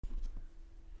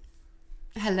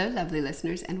Hello, lovely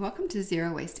listeners, and welcome to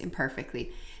Zero Waste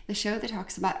Imperfectly, the show that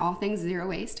talks about all things zero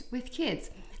waste with kids.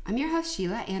 I'm your host,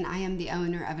 Sheila, and I am the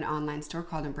owner of an online store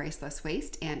called Embrace Less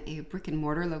Waste and a brick and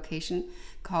mortar location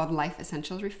called Life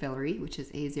Essentials Refillery, which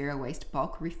is a zero waste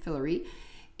bulk refillery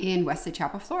in Wesley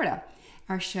Chapel, Florida.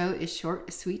 Our show is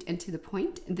short, sweet, and to the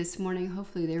point. This morning,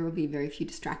 hopefully, there will be very few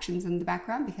distractions in the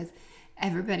background because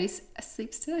everybody's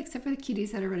asleep still, except for the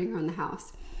kitties that are running around the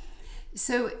house.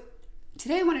 So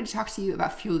today I wanted to talk to you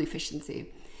about fuel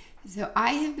efficiency. So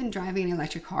I have been driving an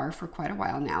electric car for quite a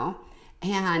while now,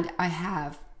 and I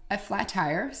have a flat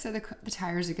tire, so the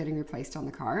tires are getting replaced on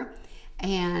the car.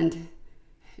 And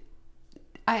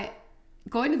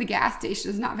going to the gas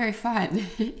station is not very fun.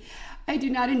 I do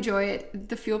not enjoy it.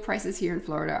 The fuel prices here in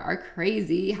Florida are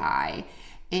crazy high.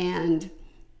 And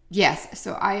yes,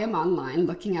 so I am online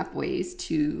looking up ways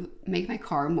to make the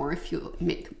car more fuel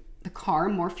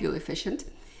efficient.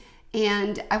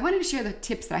 And I wanted to share the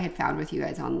tips that I had found with you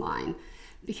guys online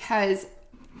because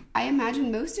I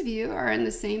imagine most of you are in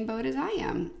the same boat as I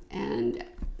am. And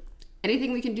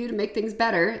anything we can do to make things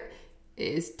better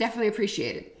is definitely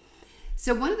appreciated.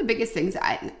 So one of the biggest things,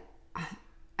 I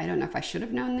don't know if I should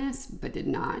have known this, but did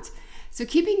not. So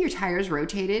keeping your tires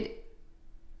rotated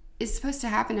is supposed to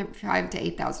happen every 5,000 to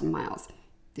 8,000 miles.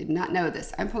 Did not know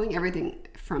this. I'm pulling everything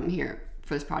from here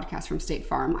for this podcast from State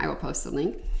Farm. I will post the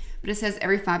link. But it says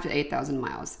every 5,000 to 8,000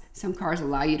 miles. Some cars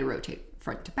allow you to rotate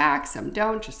front to back, some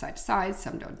don't, just side to side,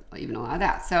 some don't even allow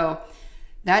that. So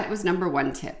that was number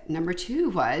one tip. Number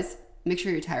two was make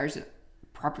sure your tires are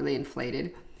properly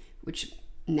inflated, which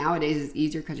nowadays is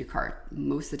easier because your car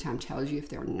most of the time tells you if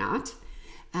they're not.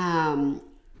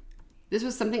 This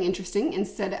was something interesting.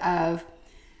 Instead of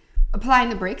applying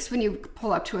the brakes when you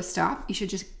pull up to a stop, you should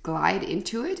just glide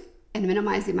into it and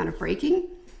minimize the amount of braking.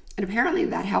 And apparently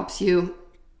that helps you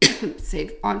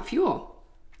save on fuel.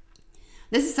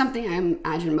 This is something I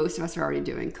imagine most of us are already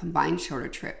doing, combined shorter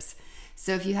trips.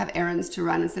 So if you have errands to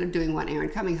run, instead of doing one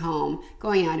errand, coming home,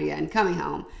 going out again, coming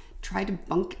home, try to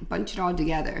bunch it all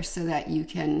together so that you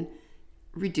can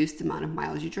reduce the amount of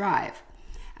miles you drive.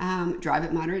 Drive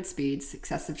at moderate speeds.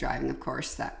 Excessive driving, of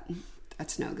course,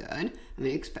 that's no good. I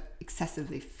mean,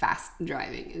 excessively fast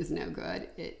driving is no good.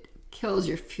 It kills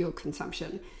your fuel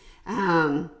consumption.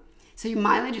 So your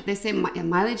mileage, they say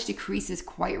mileage decreases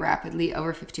quite rapidly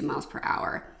over 50 miles per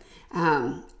hour.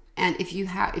 And if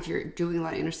you're doing a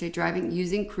lot of interstate driving,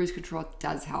 using cruise control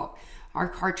does help. Our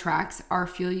car tracks our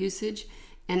fuel usage,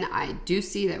 and I do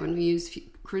see that when we use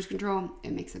cruise control,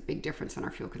 it makes a big difference on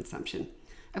our fuel consumption.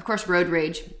 Of course, road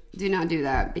rage, do not do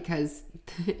that because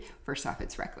first off,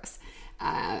 it's reckless.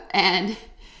 And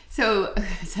so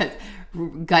it says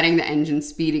gutting the engine,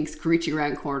 speeding, screeching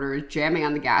around corners, jamming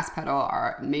on the gas pedal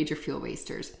are major fuel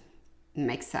wasters.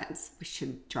 Makes sense. We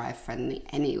should drive friendly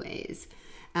anyways.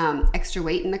 Extra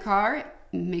weight in the car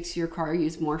makes your car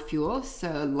use more fuel.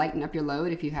 So lighten up your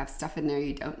load. If you have stuff in there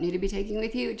you don't need to be taking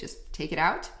with you, just take it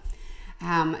out.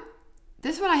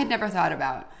 This one I had never thought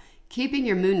about. Keeping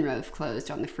your moonroof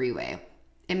closed on the freeway.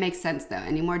 It makes sense though.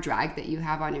 Any more drag that you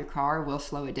have on your car will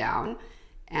slow it down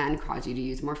and cause you to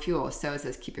use more fuel. So it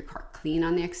says keep your car clean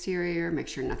on the exterior, make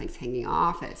sure nothing's hanging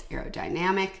off, that it's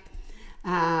aerodynamic.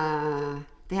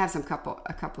 They have a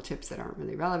couple tips that aren't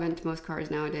really relevant to most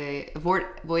cars nowadays. Avoid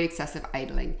excessive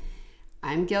idling.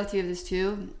 I'm guilty of this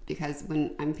too because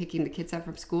when I'm picking the kids up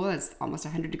from school, it's almost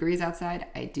 100 degrees outside.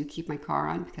 I do keep my car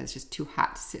on because it's just too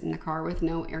hot to sit in the car with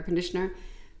no air conditioner.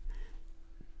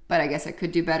 But I guess I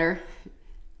could do better.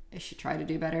 I should try to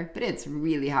do better, but it's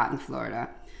really hot in Florida.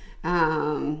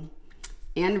 And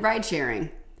ride sharing.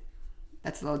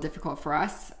 That's a little difficult for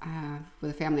us.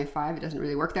 With a family of 5, it doesn't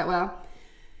really work that well.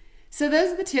 So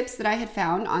those are the tips that I had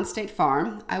found on State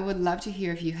Farm. I would love to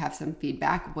hear if you have some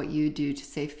feedback, what you do to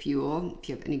save fuel. If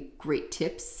you have any great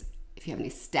tips, if you have any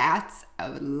stats, I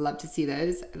would love to see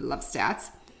those. I love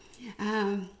stats.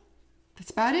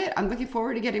 That's about it. I'm looking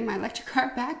forward to getting my electric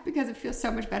car back because it feels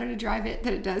so much better to drive it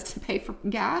than it does to pay for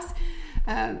gas.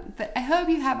 But I hope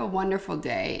you have a wonderful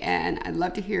day, and I'd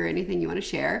love to hear anything you want to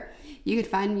share. You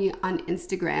can find me on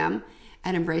Instagram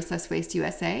at Embrace Less Waste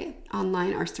USA.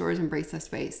 Online, our store is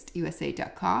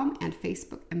embracelesswasteusa.com, and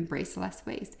Facebook, Embrace Less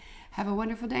Waste. Have a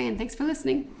wonderful day, and thanks for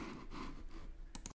listening.